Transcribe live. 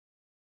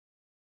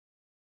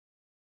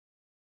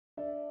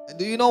And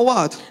do you know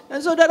what?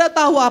 Dan saudara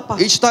tahu apa?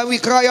 Each time we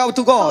cry out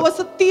to God, Bahwa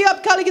setiap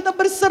kali kita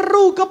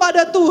berseru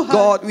kepada Tuhan,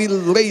 God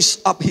will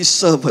raise up His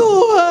servant.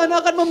 Tuhan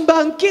akan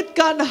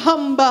membangkitkan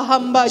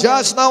hamba-hambanya.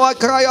 Just now I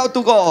cry out to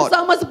God.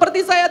 Sama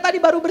seperti saya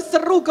tadi baru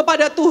berseru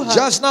kepada Tuhan.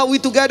 Just now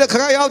we together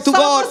cry out to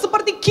Sama God.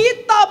 seperti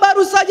kita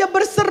baru saja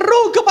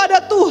berseru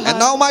kepada Tuhan. And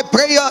now my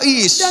prayer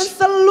is, Dan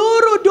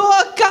seluruh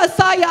doa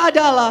saya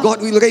adalah God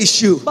will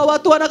raise you. bahwa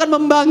Tuhan akan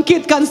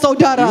membangkitkan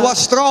saudara. You are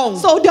strong.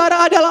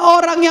 Saudara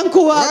adalah orang yang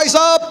kuat. Rise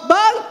up.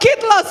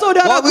 Bangkitlah God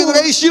saudaraku. will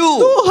raise you.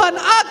 Tuhan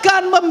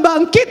akan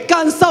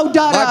membangkitkan My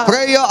saudara.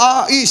 prayer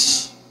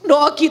is,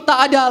 Doa kita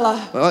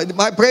adalah,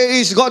 my prayer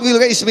is God will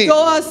raise me.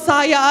 doa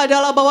saya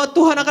adalah bahwa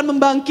Tuhan akan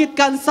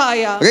membangkitkan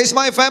saya. Raise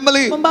my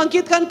family.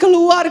 Membangkitkan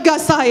keluarga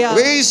saya.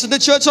 Raise the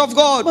church of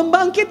God.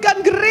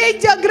 Membangkitkan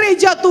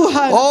gereja-gereja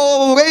Tuhan.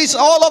 Oh, raise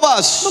all of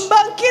us.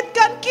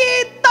 Membangkitkan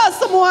kita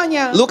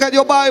semuanya. Look at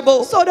your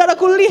Bible.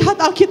 Saudaraku,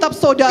 lihat Alkitab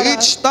saudara.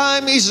 Each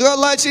time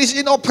Israelites is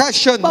in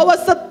oppression, Bahwa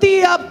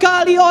setiap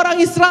kali orang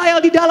Israel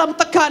di dalam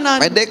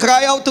tekanan. when they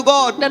cry out to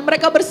God, Dan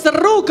mereka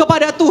berseru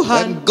kepada Tuhan.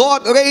 and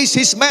God raised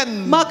His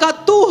men.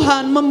 Maka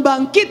Tuhan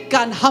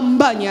membangkitkan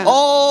hambanya.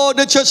 Oh,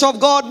 the church of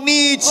God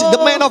needs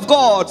the men of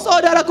God.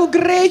 Saudaraku,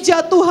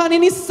 gereja Tuhan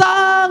ini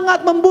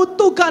sangat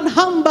membutuhkan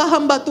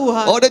hamba-hamba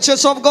Tuhan. Oh, the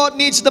church of God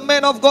needs the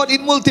men of God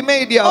in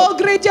multimedia. Oh,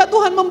 gereja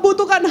Tuhan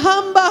membutuhkan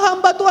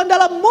hamba-hamba Tuhan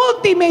dalam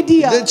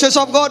multimedia. The church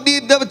of God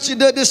needs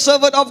the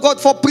servant of God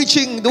for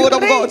preaching the word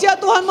of God,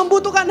 Gereja Tuhan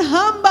membutuhkan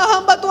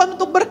hamba-hamba Tuhan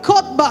untuk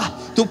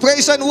berkhotbah, to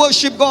praise and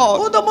worship God.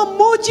 untuk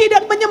memuji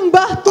dan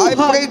menyembah I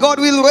pray Tuhan. God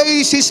will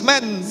raise His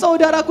men.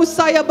 Saudaraku,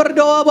 saya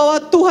berdoa bahwa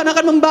Tuhan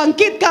akan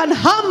membangkitkan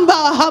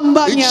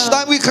hamba-hambanya. Each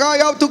time we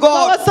cry out to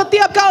Bahwa God,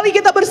 setiap kali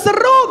kita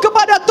berseru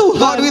kepada God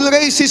Tuhan, will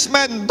raise His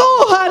men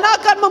Tuhan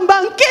akan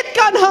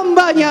membangkitkan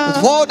hambanya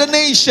for the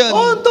nation.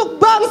 untuk I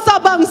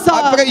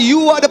bangsa-bangsa. pray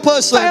you are the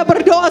Saya person.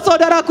 berdoa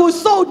saudaraku,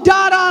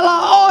 saudaralah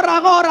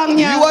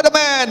orang-orangnya. You are the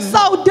man.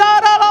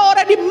 Saudaralah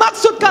orang yang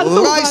dimaksudkan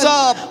Rise Tuhan.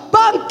 up.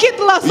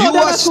 Bangkitlah You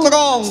are saudaraku.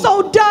 strong.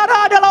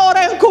 Saudara adalah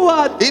orang yang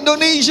kuat.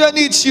 Indonesia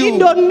needs you.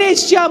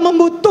 Indonesia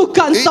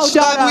membutuhkan Each time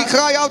saudara. we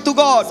cry out to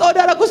God,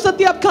 Saudaraku,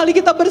 setiap kali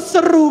kita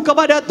berseru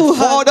kepada for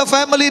Tuhan, the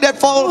family that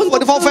fall,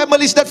 Untuk- for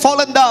families that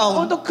fallen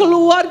down, untuk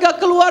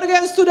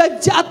keluarga-keluarga yang sudah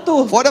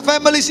jatuh, for the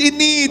families in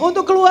need,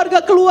 untuk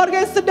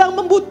keluarga-keluarga yang sedang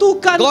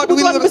membutuhkan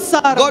kebutuhan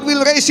besar, God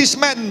will raise His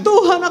men.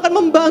 Tuhan akan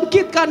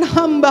membangkitkan I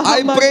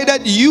hamba-hamba. pray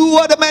that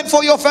you are the man for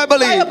your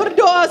family. Saya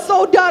berdoa,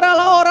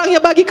 saudaralah orangnya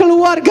bagi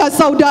keluarga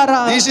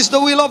saudara. This is the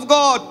will of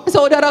God,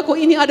 Saudaraku,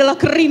 ini adalah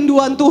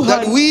kerinduan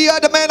that Tuhan. we are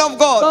the men of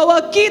God, Bahwa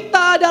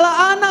kita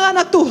adalah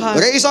anak-anak Tuhan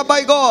raised up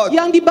by God,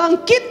 yang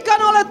dibangkitkan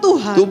oleh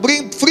Tuhan to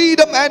bring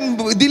freedom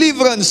and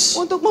deliverance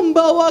untuk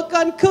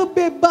membawakan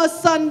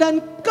kebebasan dan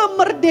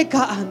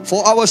kemerdekaan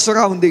for our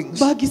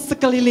surroundings. bagi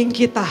sekeliling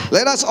kita.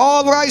 Let us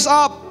all rise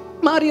up.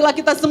 Marilah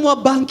kita semua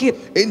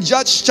bangkit. In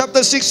Judges chapter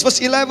 6 verse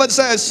 11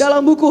 says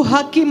Dalam buku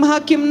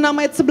Hakim-Hakim 6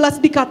 ayat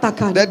 11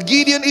 dikatakan that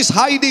Gideon is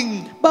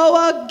hiding.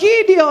 bahwa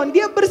Gideon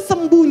dia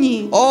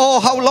bersembunyi. Oh,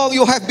 how long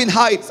you have been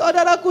hide?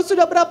 Saudaraku,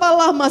 sudah berapa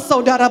lama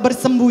saudara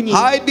bersembunyi?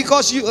 Hide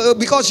because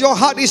your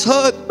heart is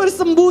hurt.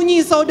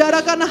 Bersembunyi saudara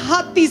karena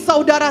hati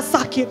saudara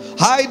sakit.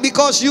 Hide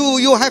because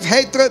you have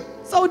hatred.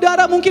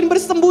 Saudara mungkin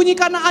bersembunyi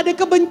karena ada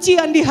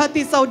kebencian di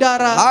hati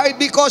saudara. Hide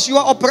because you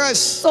are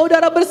oppressed.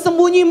 Saudara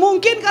bersembunyi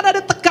mungkin karena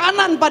ada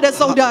tekanan pada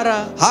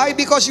saudara. Hide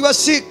because you are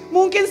sick.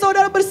 Mungkin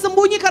saudara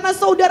bersembunyi karena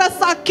saudara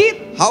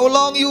sakit. How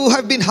long you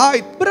have been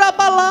hide?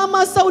 Berapa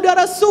lama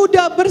saudara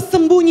sudah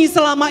bersembunyi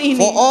selama ini?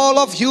 For all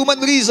of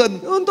human reason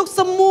Untuk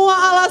semua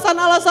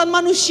alasan-alasan that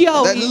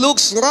manusiawi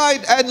looks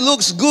right and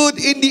looks good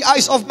in the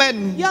eyes of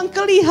men. yang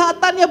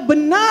kelihatannya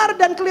benar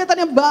dan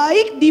kelihatannya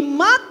baik di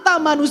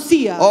mata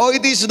manusia. Oh,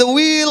 it is the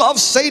will of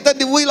Satan,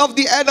 the will of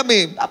the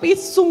enemy. Tapi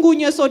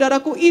sungguhnya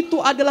saudaraku, itu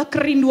adalah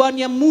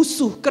kerinduannya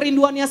musuh,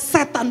 kerinduannya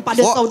setan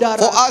pada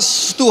saudara. For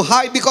us to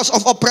hide because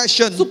of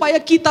oppression,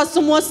 Supaya kita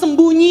semua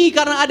sembunyi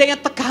karena adanya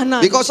tekanan.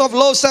 because of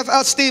low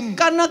self-esteem,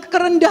 Karena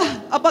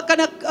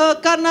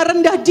karena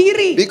rendah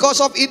diri. because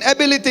of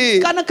inability,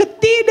 Karena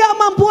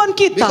ketidakmampuan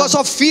kita. because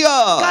of fear,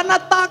 Karena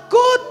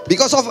takut.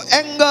 because of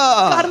anger,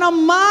 Karena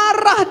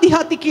marah di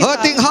hati kita.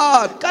 hurting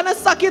heart. Karena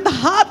sakit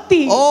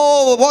hati.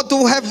 Oh, want to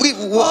have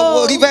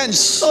revenge.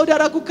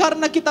 Saudaraku,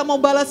 karena kita mau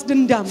balas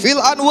dendam. Feel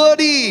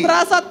unworthy.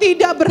 Merasa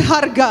tidak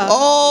berharga.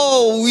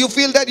 Oh, you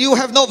feel that you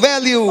have no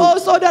value. Oh,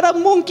 saudara,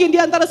 mungkin di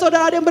antara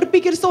saudara ada yang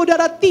berpikir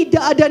saudara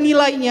tidak ada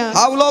nilainya.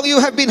 How long you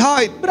have been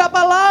hide?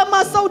 Berapa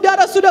lama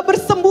saudara sudah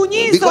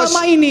bersembunyi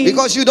selama ini?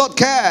 Because you don't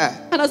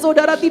care. Karena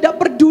saudara tidak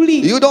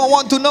peduli. You don't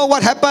want to know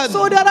what happened.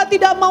 Saudara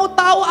tidak mau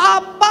tahu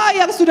apa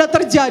yang sudah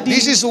terjadi.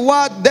 This is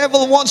what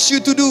devil wants you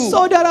to do.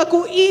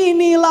 Saudaraku,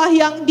 inilah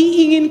yang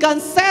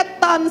diinginkan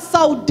setan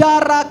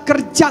saudara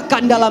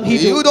kerjakan dalam You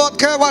hidup. don't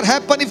care what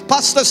happened if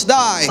pastors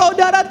die.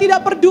 Saudara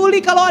tidak peduli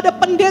kalau ada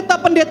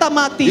pendeta-pendeta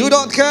mati. You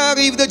don't care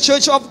if the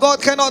church of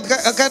God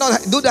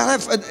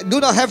do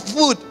not have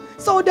food.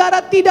 Saudara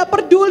tidak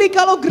peduli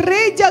kalau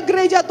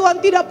gereja-gereja Tuhan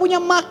tidak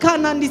punya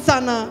makanan di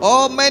sana.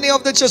 Oh, many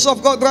of the church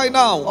of God right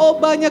now, Oh,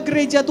 banyak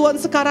gereja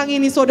Tuhan sekarang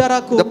ini,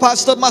 saudaraku. the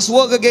pastor must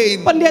work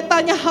again.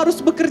 Pendetanya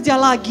harus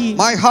bekerja lagi.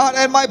 My heart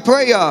and my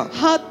prayer,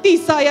 Hati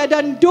saya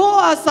dan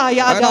doa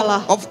saya and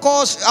adalah, of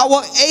course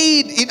our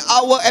aid in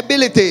our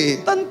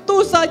ability.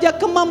 tentu saja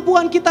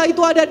kemampuan kita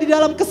itu ada di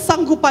dalam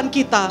kesanggupan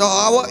kita. No,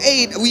 our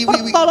aid,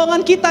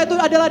 Pertolongan kita itu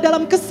adalah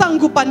dalam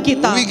kesanggupan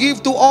kita. we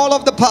give to all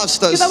of the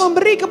pastors. Kita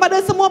memberi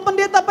kepada semua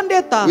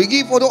pendeta-pendeta. We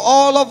give to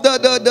all of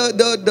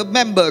the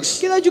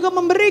members Kita juga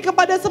memberi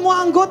kepada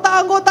semua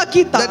anggota-anggota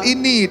kita that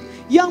in need.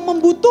 yang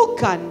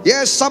membutuhkan.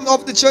 Yes, some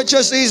of the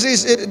churches we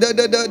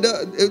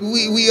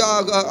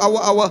are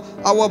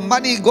our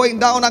money going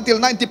down until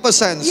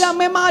 90%. Ya,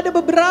 memang ada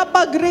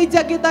beberapa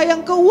gereja kita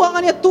yang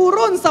keuangannya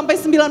turun sampai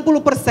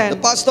 90%. The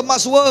pastor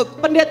must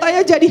work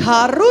Pendetanya jadi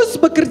harus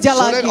bekerja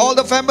so lagi that all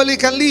the family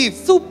can live.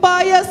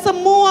 supaya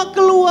semua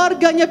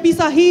keluarganya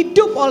bisa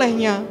hidup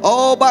olehnya.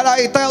 Oh, but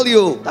I tell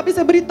you, Tapi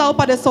saya beritahu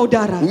pada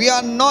saudara we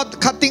are not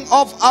cutting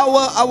off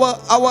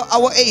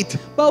our aid.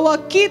 bahwa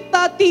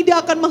kita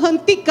tidak akan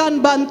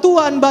menghentikan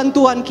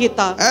bantuan-bantuan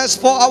kita. As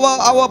for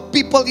our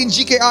people in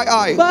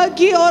GKII,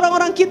 Bagi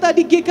orang-orang kita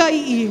di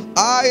GKII,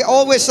 I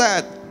always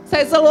said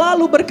saya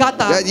selalu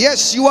berkata that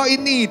yes, you are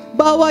in need.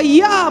 bahwa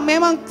ya,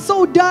 memang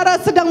saudara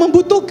sedang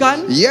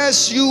membutuhkan.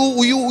 Yes,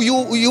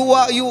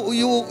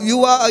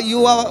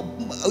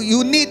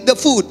 you need the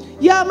food.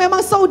 Ya, memang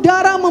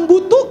saudara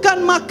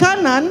membutuhkan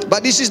makanan.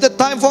 But this is the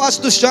time for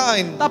us to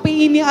shine.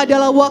 Tapi ini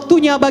adalah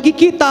waktunya bagi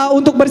kita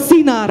untuk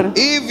bersinar.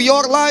 If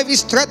your life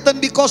is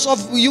threatened because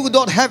of you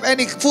don't have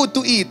any food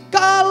to eat,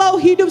 Kalau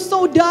hidup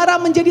saudara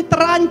menjadi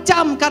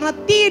terancam karena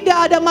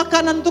tidak ada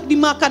makanan untuk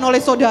dimakan oleh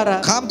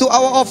saudara, come to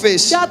our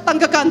office, datang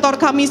ke kantor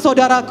kami,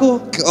 saudaraku.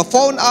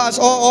 phone us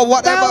or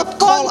whatever,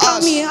 call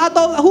Telepon kami us,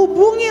 atau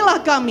hubungilah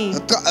kami.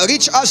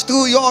 reach us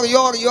through your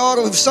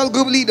cell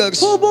group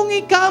leaders.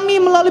 Hubungi kami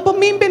melalui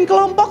pemimpin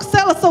kelompok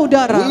sel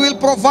saudara. We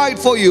will provide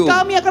for you.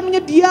 Kami akan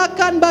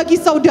menyediakan bagi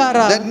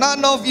saudara. That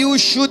none of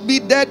you should be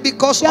dead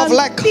because Dan of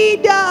lack.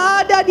 tidak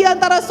ada di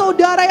antara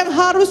saudara yang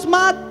harus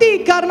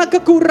mati karena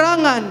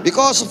kekurangan.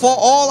 Because for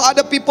all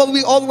other people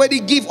we already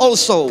give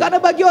also.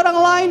 Karena bagi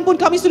orang lain pun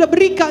kami sudah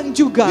berikan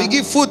juga. We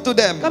give food to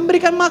them. Kami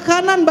berikan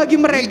makanan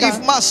bagi We mereka. give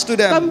mask to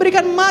Kami them.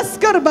 berikan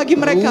masker bagi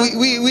mereka.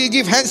 We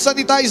give hand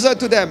sanitizer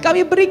to them.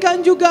 Kami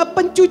berikan juga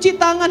pencuci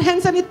tangan,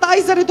 hand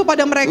sanitizer itu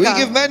pada We mereka.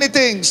 give many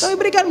things. Kami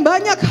berikan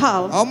banyak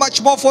hal. How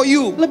much more for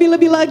you?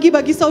 Lebih-lebih lagi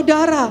bagi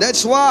saudara.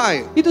 That's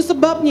why Itu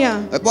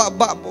sebabnya but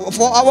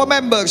for our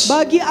members,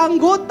 bagi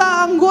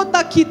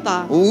anggota-anggota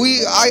kita,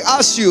 I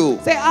ask you,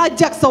 saya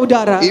ajak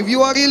saudara, if you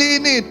are really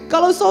in it,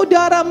 kalau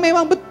saudara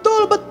memang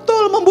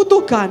betul-betul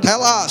membutuhkan, tell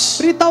us.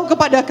 beritahu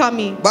kepada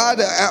kami. But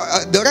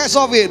the rest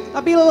of it,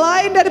 Tapi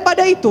lain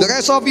daripada itu, the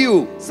rest of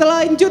you,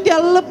 selanjutnya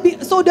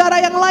lebih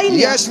saudara yang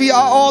lainnya, yes, we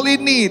are all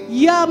in need.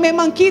 ya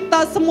memang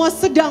kita semua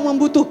sedang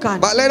membutuhkan.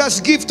 But let us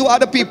give to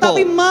other people.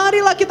 Tapi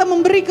marilah kita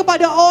memberi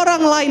kepada orang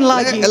lain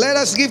lagi. Let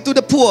us give to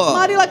the poor.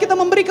 Marilah kita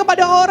memberi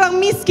kepada orang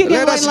miskin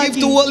yang Let us lain give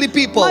lagi. to worldly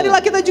people.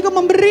 Marilah kita juga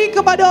memberi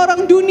kepada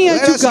orang dunia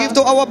Let us juga. give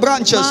to our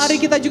branches. Mari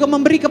kita juga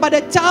memberi kepada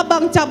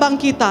cabang-cabang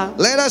kita.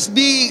 Let us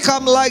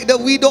become like the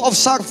widow of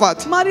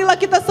Sarfat. Marilah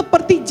kita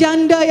seperti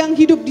janda yang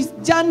hidup di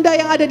janda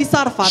yang ada di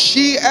Sarfat.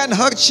 She and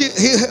her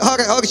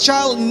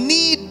child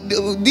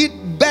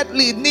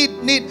badly need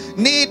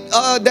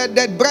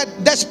that bread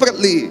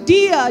desperately.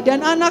 Dia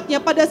dan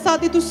anaknya pada saat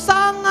itu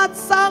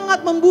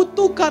sangat-sangat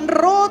membutuhkan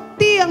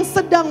roti yang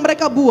sedang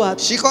mereka buat.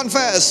 She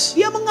confessed,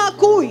 Dia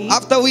mengakui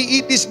after we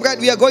eat this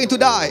bread we are going to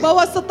die.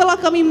 bahwa setelah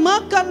kami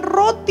makan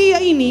roti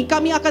ini,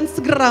 kami akan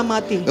segera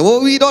mati.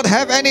 We don't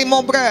have any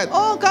more bread.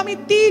 Oh, kami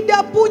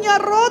tidak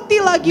punya roti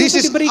lagi This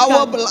is untuk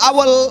diberikan.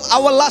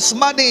 our last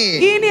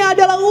money. Ini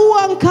adalah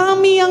uang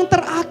kami yang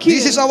terakhir.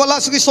 This is our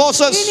last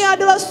resources. Ini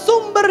adalah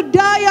sumber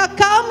daya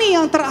kami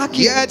yang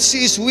terakhir. Yet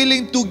she is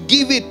willing to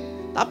give it.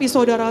 Tapi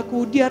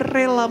saudaraku, dia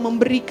rela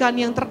memberikan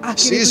yang terakhir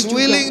She is itu juga.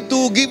 willing to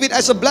give it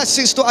as a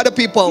blessing to other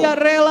people. Dia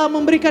rela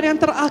memberikan yang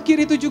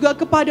terakhir itu juga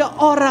kepada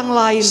orang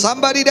lain.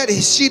 Somebody that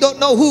she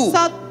don't know who.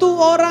 Satu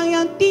orang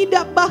yang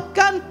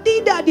bahkan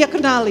tidak dia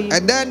kenali.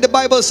 And then the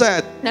Bible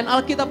said, Dan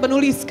Alkitab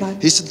menuliskan,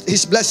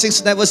 his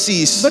blessings never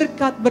cease.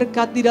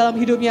 berkat-berkat di dalam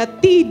hidupnya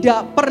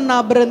tidak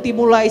pernah berhenti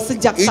mulai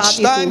sejak saat Each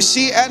time itu.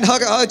 she and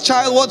her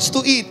child wants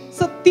to eat,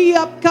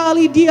 Setiap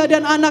kali dia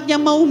dan anaknya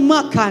mau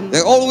makan,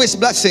 there are always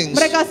blessings.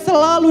 mereka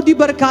selalu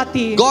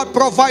diberkati. God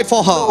provide for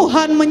her.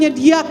 Tuhan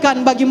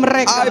menyediakan bagi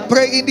mereka. I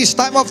pray in this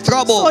time of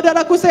trouble,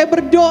 Saudaraku, saya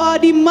berdoa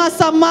di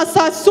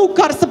masa-masa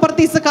sukar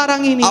seperti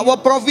sekarang ini, our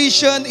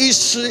provision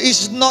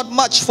is not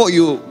much for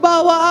you.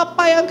 bahwa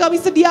apa yang kami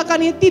sediakan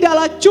ini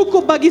tidaklah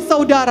cukup bagi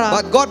saudara.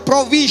 But God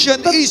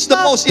provision is the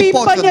most Tapi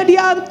important.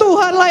 penyediaan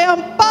Tuhanlah yang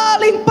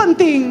paling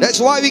penting.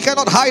 That's why we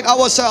cannot hide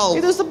ourselves.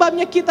 Itu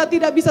sebabnya kita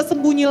tidak bisa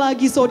sembunyi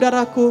lagi,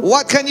 saudaraku. saudaraku,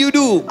 what can you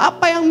do?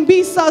 apa yang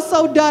bisa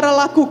saudara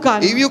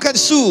lakukan? If you can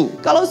sue,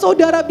 Kalau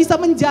saudara bisa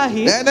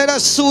menjahit, then let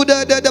us sue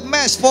the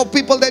mask for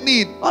people that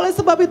need. oleh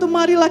sebab itu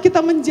marilah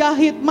kita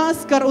menjahit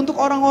masker untuk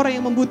orang-orang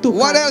yang What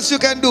membutuhkan. else you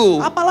can do?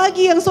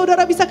 Apalagi yang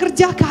saudara bisa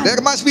kerjakan?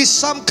 There must be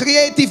some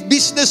creative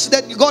business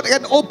that God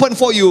can open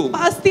for you.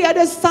 Pasti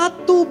ada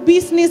satu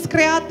bisnis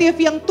kreatif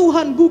yang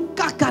Tuhan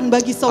bukakan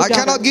bagi I saudara.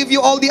 cannot give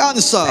you all the Saya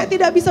answer.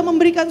 tidak bisa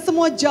memberikan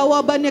semua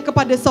jawabannya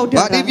kepada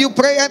saudara. But if you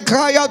pray and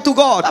cry out to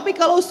God, Tapi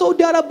kalau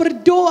saudara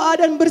berdoa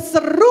dan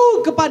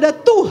berseru kepada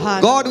Tuhan,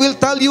 God will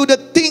tell you the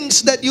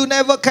things that you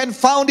never can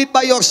found it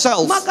by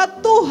yourself. maka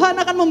Tuhan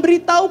akan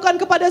memberitahukan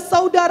kepada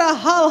saudara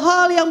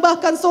hal-hal yang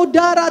bahkan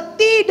saudara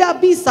tidak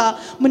bisa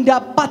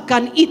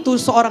mendapatkan itu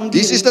seorang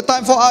This is diri. the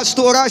time for us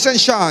to arise and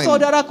shine.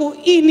 Saudaraku,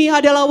 ini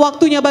adalah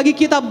waktunya bagi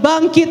kita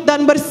bangkit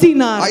dan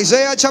bersinar.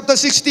 Isaiah chapter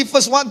 60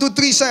 verse 1 to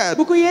 3 said,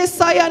 Buku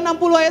Yesaya 60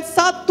 ayat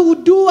 1,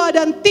 2,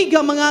 dan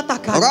 3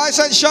 mengatakan, arise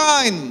and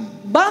shine,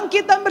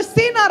 bangkit dan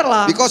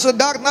bersinarlah, because the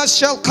darkness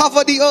shall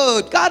cover the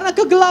earth. karena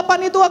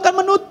kegelapan itu akan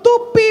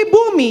menutupi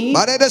bumi.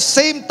 But at the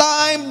same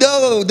time,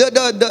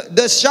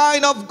 the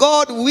shine of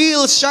God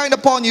will shine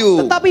upon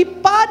you.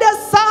 Tetapi pada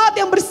saat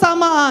yang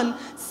bersamaan,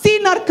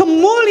 sinar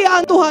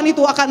kemuliaan Tuhan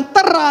itu akan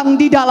terang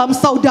di dalam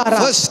saudara.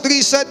 Verse 3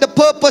 said, the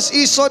purpose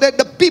is so that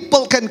the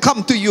people can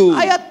come to you.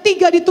 Ayat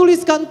 3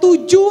 dituliskan,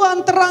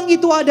 tujuan terang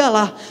itu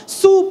adalah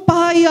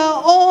supaya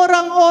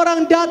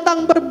orang-orang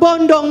datang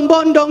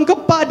berbondong-bondong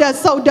kepada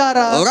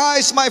saudara.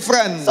 Arise, my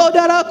friend.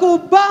 Saudaraku,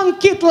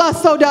 bangkitlah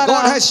saudara.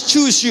 God has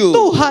choose you.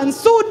 Tuhan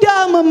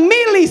sudah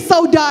memilih You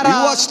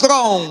saudara. are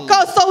strong.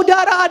 Kau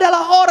saudara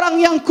adalah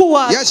orang yang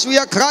kuat. Yes, we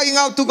are crying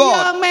out to Ya,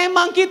 God.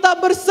 memang kita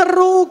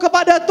berseru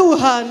kepada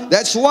Tuhan.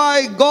 That's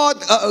why God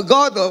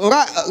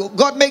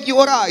make you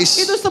arise.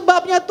 Itu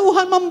sebabnya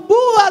Tuhan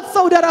membuat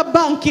saudara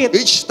bangkit.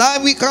 Each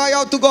time we cry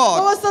out to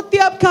God, Bahwa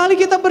setiap kali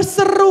kita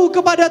berseru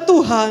kepada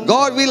Tuhan,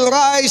 God will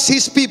rise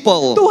His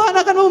people. Tuhan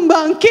akan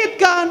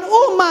membangkitkan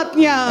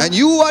umatnya. And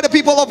you are the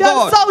people of Dan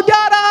God.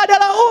 saudara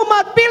adalah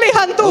umat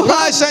pilihan Tuhan.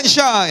 Rise and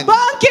shine.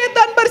 Bangkit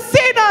dan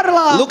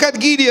bersinarlah. Look at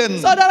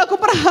Gideon. Saudaraku,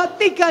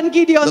 perhatikan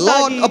Gideon The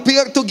Lord tadi.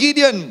 appeared to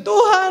Gideon.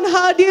 Tuhan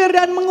hadir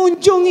dan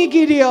mengunjungi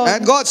Gideon.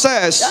 And God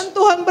says, Dan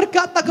Tuhan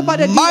berkata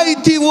kepada dia,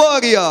 mighty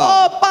warrior,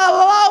 oh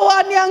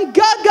pahlawan yang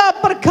gagah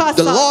the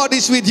perkasa, Lord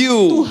is with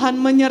you. Tuhan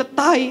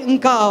menyertai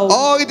engkau.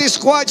 Oh, it is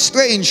quite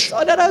strange.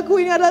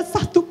 Saudaraku, ini adalah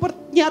satu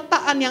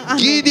pernyataan yang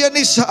aneh. Gideon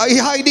is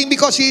hiding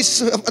because he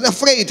is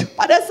afraid.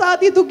 Pada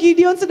saat itu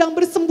Gideon sedang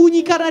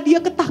bersembunyi karena dia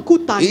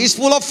ketakutan. He is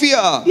full of fear.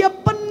 Dia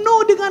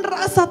penuh dengan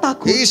rasa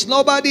takut. He is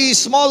nobody,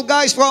 small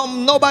guys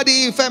from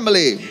nobody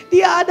family.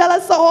 Dia adalah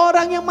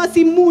seorang yang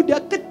masih muda,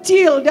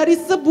 kecil, dari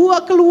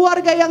sebuah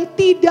keluarga yang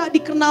tidak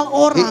dikenal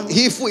orang.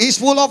 He is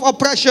full of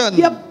oppression,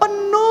 Dia penuh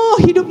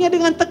hidupnya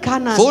dengan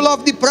tekanan, full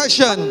of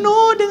depression,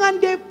 penuh dengan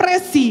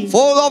depresi,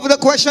 full of the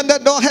question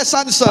that don't has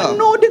answer.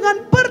 penuh dengan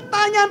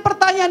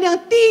pertanyaan-pertanyaan yang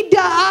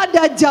tidak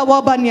ada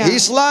jawabannya.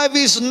 His life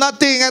is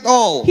nothing at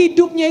all.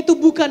 Hidupnya itu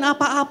bukan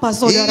apa-apa,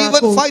 He even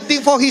saudaraku.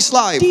 fighting for his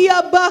life.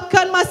 Dia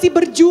bahkan masih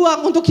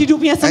berjuang untuk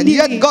hidupnya And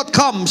yet sendiri. God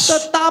comes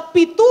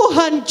Tetapi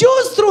Tuhan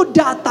justru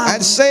datang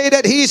and say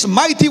that he is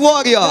mighty dan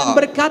warrior.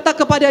 berkata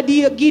kepada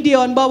dia,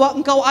 Gideon, bahwa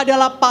engkau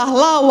adalah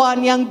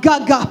pahlawan yang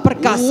gagah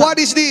perkasa. What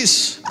is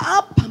this?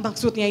 Apa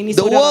maksudnya ini,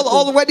 The world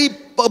saudaraku? already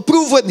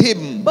proven him.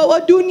 Bahwa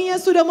dunia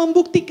sudah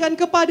membuktikan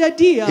kepada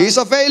dia He is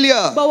a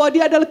failure. bahwa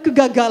dia adalah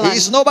kegagalan. He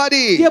is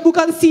nobody. Dia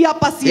bukan He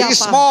siapa-siapa. is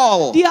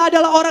small. Dia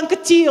adalah orang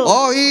kecil.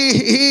 Oh, he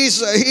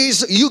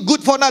is you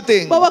good for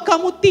nothing. Bahwa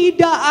kamu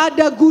tidak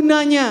ada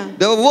gunanya.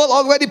 The world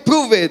already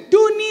proved it.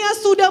 Dunia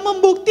sudah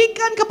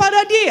membuktikan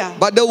kepada dia.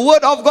 But the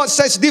word of God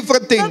says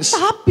different things.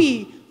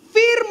 Tetapi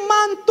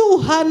firman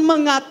Tuhan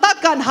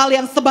mengatakan hal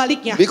yang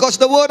sebaliknya. Because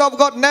the word of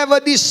God never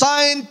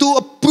designed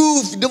to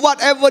approve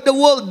whatever the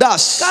world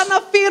does. Karena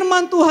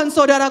firman Tuhan,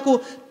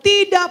 saudaraku,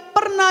 tidak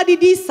pernah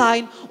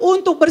didesain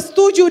untuk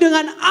bersetuju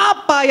dengan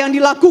apa yang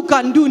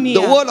dilakukan dunia.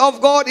 The word of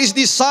God is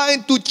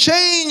designed to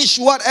change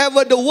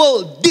whatever the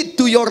world did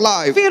to your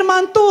life.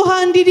 Firman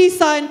Tuhan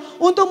didesain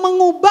untuk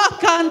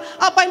mengubahkan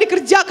apa yang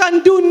dikerjakan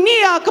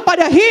dunia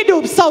kepada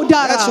hidup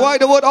saudara. That's why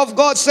the word of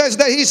God says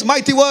that he is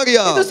mighty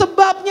warrior. Itu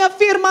sebabnya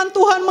firman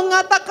Tuhan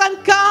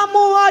mengatakan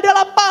kamu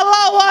adalah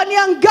pahlawan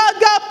yang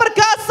gagah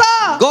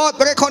perkasa. God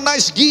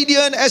recognized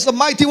Gideon as a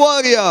mighty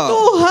warrior.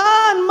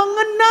 Tuhan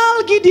mengenal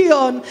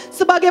Gideon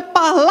sebagai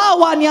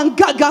pahlawan yang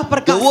gagah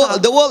perkasa.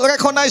 The world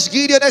recognized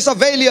Gideon as a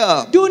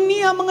failure.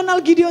 Dunia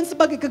mengenal Gideon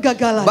sebagai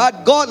kegagalan.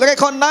 But God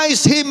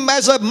recognized him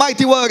as a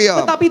mighty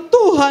warrior. Tetapi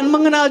Tuhan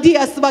mengenal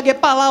dia sebagai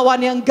pahlawan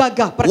yang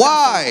gagah perkasa.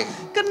 Why?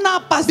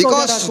 Kenapa,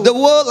 Because saudaraku? the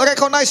world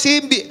recognized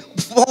him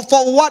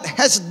for what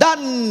has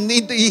done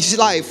in his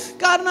life.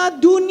 Karena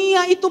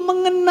dunia itu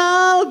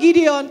mengenal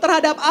Gideon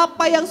terhadap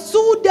apa yang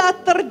sudah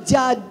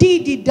terjadi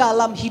di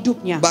dalam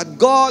hidupnya. But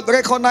God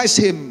recognized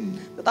him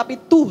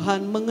Tetapi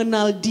Tuhan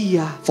mengenal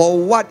dia for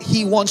what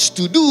he wants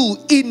to do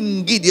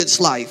in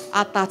Gideon's life.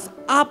 atas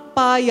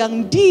apa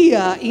yang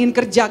dia ingin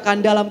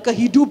kerjakan dalam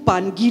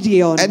kehidupan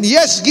Gideon. And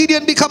yes,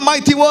 Gideon become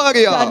mighty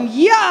warrior. Dan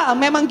ya,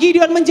 memang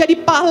Gideon menjadi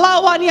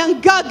pahlawan yang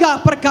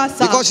gagah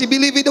perkasa. Because he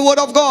believed in the word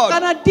of God.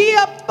 Karena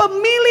dia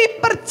pemilih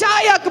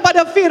percaya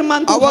kepada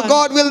firman Tuhan. Our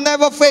God will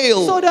never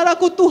fail.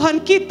 Saudaraku, Tuhan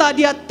kita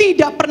dia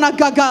tidak pernah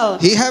gagal.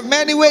 He have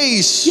many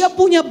ways. Dia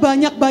punya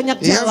banyak-banyak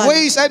He have jalan.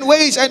 ways and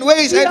ways and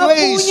ways Dia and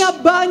ways punya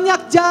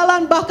banyak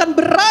jalan, bahkan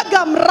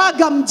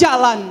beragam-ragam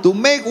jalan. to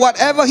make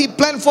whatever he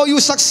planned for you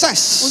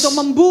success.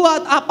 Untuk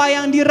membuat apa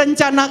yang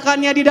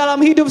direncanakannya di dalam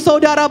hidup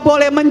saudara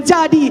boleh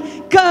menjadi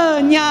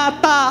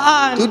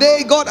kenyataan.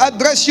 Today God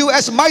address you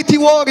as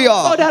mighty warrior.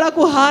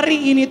 Saudaraku,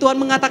 hari ini Tuhan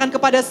mengatakan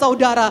kepada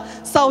saudara,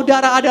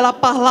 saudara adalah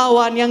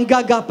pahlawan yang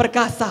gagah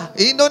perkasa.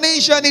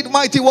 Indonesia need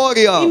mighty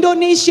warrior.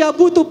 Indonesia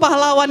butuh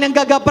pahlawan yang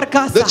gagah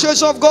perkasa. The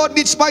church of God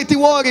needs mighty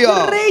warrior.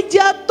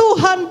 Gereja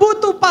Tuhan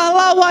butuh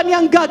pahlawan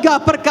yang gagah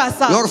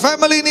perkasa. Your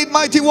family need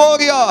mighty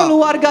warrior.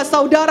 Keluarga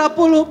saudara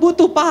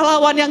butuh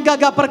pahlawan yang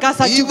gagah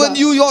perkasa juga. Even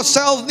you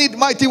yourself need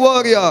mighty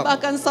warrior.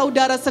 Bahkan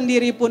saudara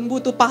sendiri pun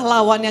butuh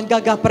pahlawan yang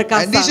gagah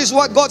perkasa. And this is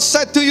what God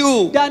said to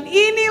you. Dan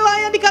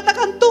inilah yang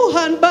dikatakan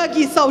Tuhan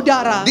bagi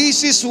saudara.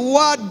 This is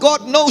what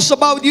God knows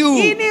about you.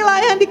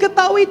 Inilah yang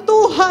diketahui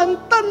Tuhan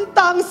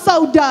tentang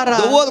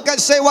saudara. The world can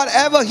say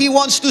whatever he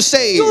wants to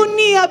say.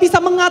 Dunia bisa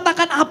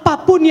mengatakan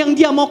apapun yang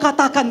dia mau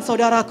katakan,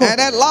 saudaraku. And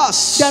at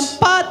last, Dan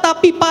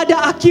tapi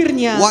pada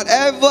akhirnya,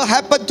 whatever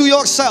happened to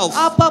yourself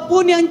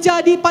apapun yang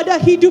jadi pada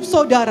hidup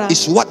saudara,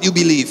 is what you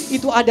believe.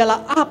 itu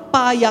adalah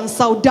apa yang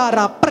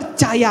saudara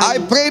percayai. I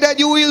pray that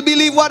you will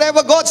believe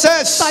whatever God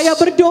says. Saya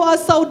berdoa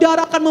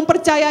saudara akan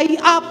mempercayai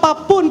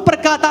apapun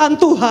perkataan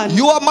Tuhan.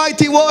 You are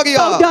mighty warrior.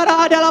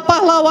 Saudara adalah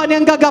pahlawan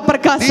yang gagah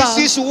perkasa.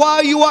 This is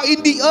why you are in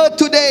the earth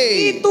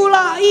today.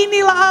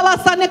 Inilah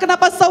alasannya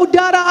kenapa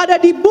saudara ada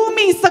di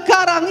bumi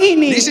sekarang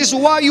ini. This is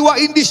why you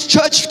are in this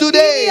church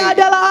today. Ini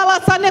adalah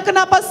alasannya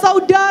kenapa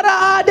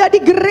saudara ada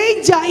di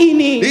gereja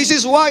ini. This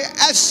is why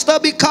Esther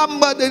become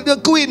the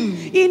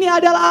queen. Ini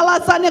adalah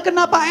alasannya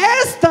kenapa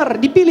Esther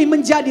dipilih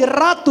menjadi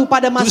ratu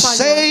pada To masanya.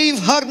 save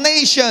her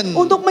nation,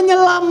 Untuk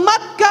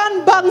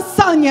menyelamatkan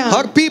bangsanya,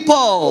 her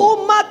people.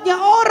 umatnya,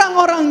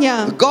 orang-orangnya.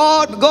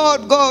 God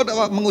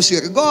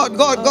mengusir.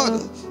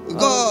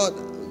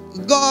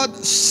 God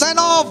sent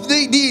off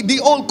the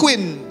old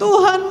queen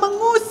Tuhan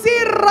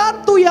mengusir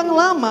ratu yang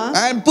lama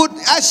and put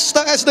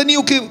Esther as the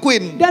new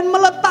queen. dan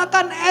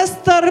meletakkan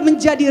Esther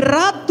menjadi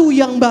ratu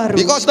yang baru.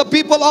 Because the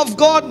people of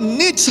God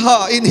needs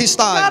her in his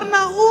time.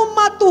 Karena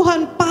umat Tuhan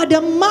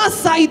pada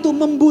masa itu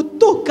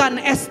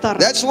membutuhkan Esther.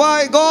 That's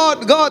why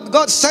God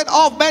sent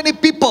off many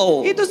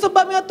people Itu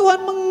sebabnya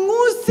Tuhan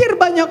mengusir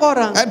banyak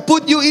orang and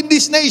put you in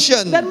this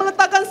nation, dan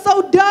meletakkan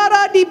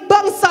saudara di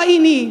bangsa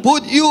ini,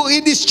 put you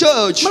in this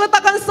church,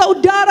 meletakkan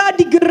saudara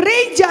di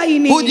gereja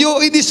ini, put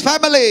you in this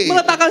family.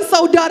 meletakkan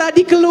saudara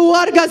di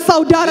keluarga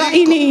saudara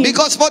ini.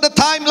 Because for the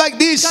time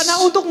like this, Karena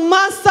untuk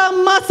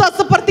masa-masa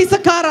seperti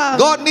sekarang,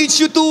 God needs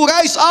you to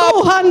rise up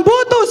Tuhan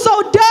butuh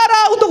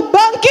saudara untuk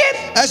bangkit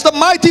as the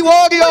mighty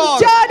warrior.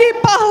 menjadi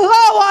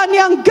pahlawan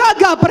yang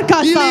gagah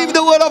perkasa. Believe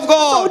the word of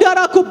God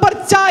Saudaraku,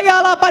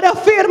 percayalah pada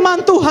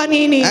firman Tuhan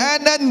ini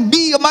and then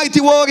be a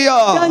mighty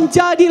warrior. dan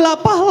jadilah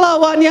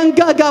pahlawan yang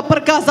gagah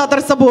perkasa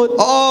tersebut.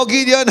 Oh,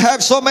 Gideon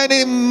have so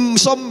many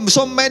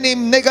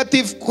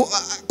negative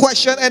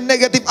question and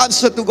negative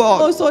answer to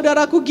God. Oh,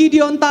 saudaraku,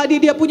 Gideon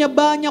tadi dia punya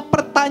banyak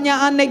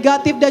pertanyaan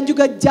negatif dan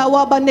juga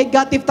jawaban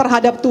negatif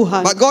terhadap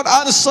Tuhan. But God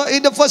answer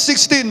in the verse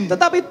 16.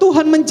 Tetapi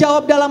Tuhan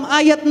menjawab dalam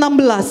ayat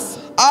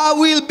 16. I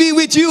will be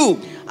with you.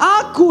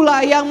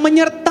 Akulah yang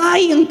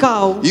menyertai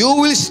engkau. You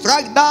will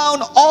strike down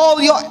all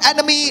your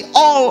enemy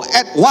all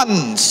at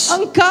once.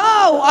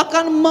 Engkau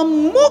akan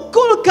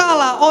memukul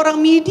kala orang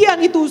Midian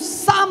itu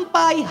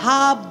sampai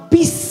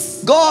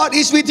habis. God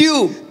is with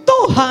you.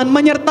 Tuhan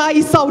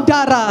menyertai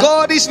saudara.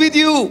 God is with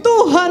you.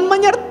 Tuhan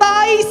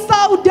menyertai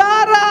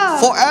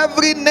saudara. For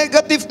every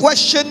negative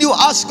question you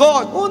ask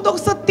God, Untuk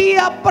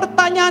setiap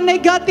pertanyaan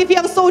negatif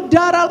yang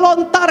saudara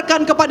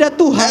lontarkan kepada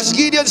Tuhan. as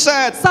Gideon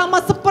said, Sama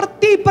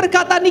seperti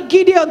perkataan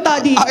Gideon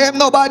tadi. I am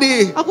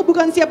nobody. Aku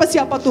bukan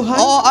siapa-siapa Tuhan.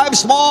 Oh, I'm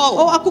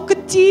small. Oh, aku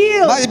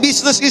kecil. My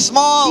business is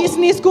small.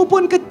 Bisnisku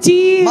pun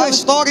kecil. My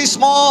store is Oh,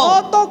 small.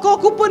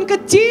 tokoku pun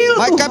kecil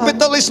My Tuhan.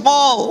 capital is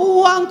small.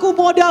 Uangku,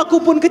 modalku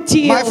pun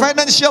kecil. My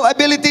financial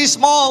ability is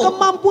small.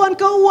 Kemampuan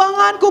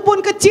keuanganku pun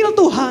kecil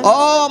Tuhan.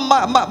 Oh,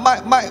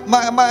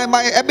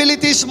 my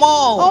ability is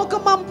small. Oh,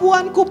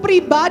 kemampuanku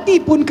pribadi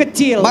pun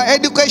kecil. My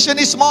education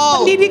is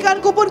small.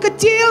 Pendidikanku pun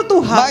kecil My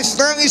Tuhan.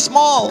 strength is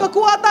small.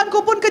 Kekuatanku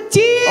pun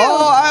kecil.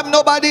 Oh, I'm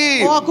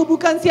nobody. Oh, aku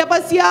bukan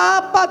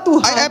siapa-siapa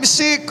Tuhan. I am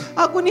sick.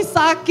 Aku ini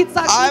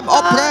sakit-sakitan. I'm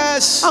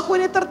oppressed. Aku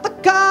ini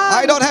tertekan.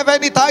 I don't have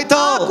any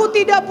title. Aku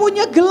tidak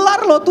punya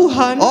gelar loh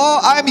Tuhan. Oh,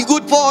 I'm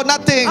good for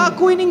nothing.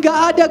 Aku ini nggak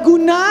ada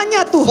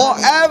gunanya For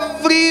Tuhan.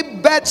 every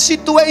bad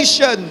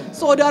situation,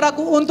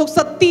 Saudaraku, untuk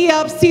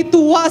setiap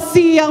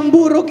situasi yang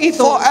buruk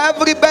itu, for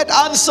every bad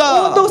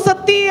answer, untuk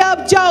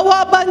setiap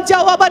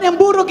jawaban-jawaban yang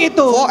buruk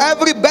itu, for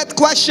every bad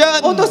question,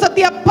 untuk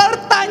setiap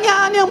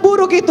pertanyaan yang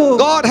buruk itu,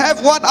 God have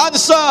one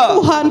answer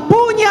Tuhan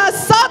punya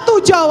satu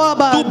to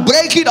jawaban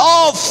break it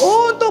off.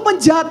 untuk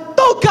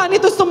menjatuhkan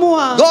itu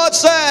semua. God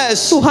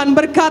says, Tuhan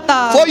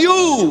berkata, for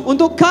you,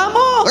 untuk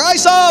kamu,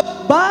 rise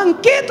up,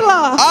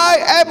 bangkitlah,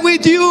 I am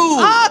with you.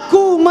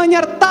 aku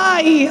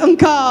menyertai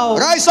engkau.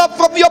 Rise up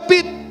from your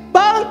pit,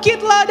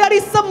 Bangkitlah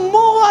dari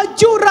semua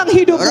jurang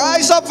hidupmu.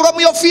 rise up from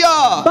your fear.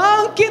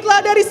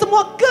 Bangkitlah dari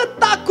semua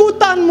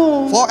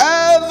ketakutanmu. For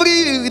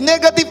every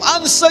negative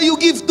answer you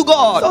give to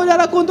God,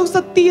 Saudaraku, untuk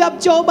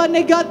setiap jawaban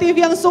negatif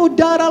yang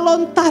saudara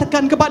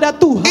lontarkan kepada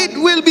Tuhan, it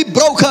will be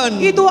broken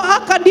itu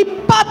akan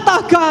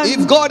dipatahkan if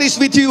God is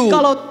with you.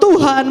 kalau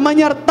Tuhan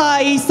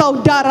menyertai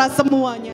saudara semuanya.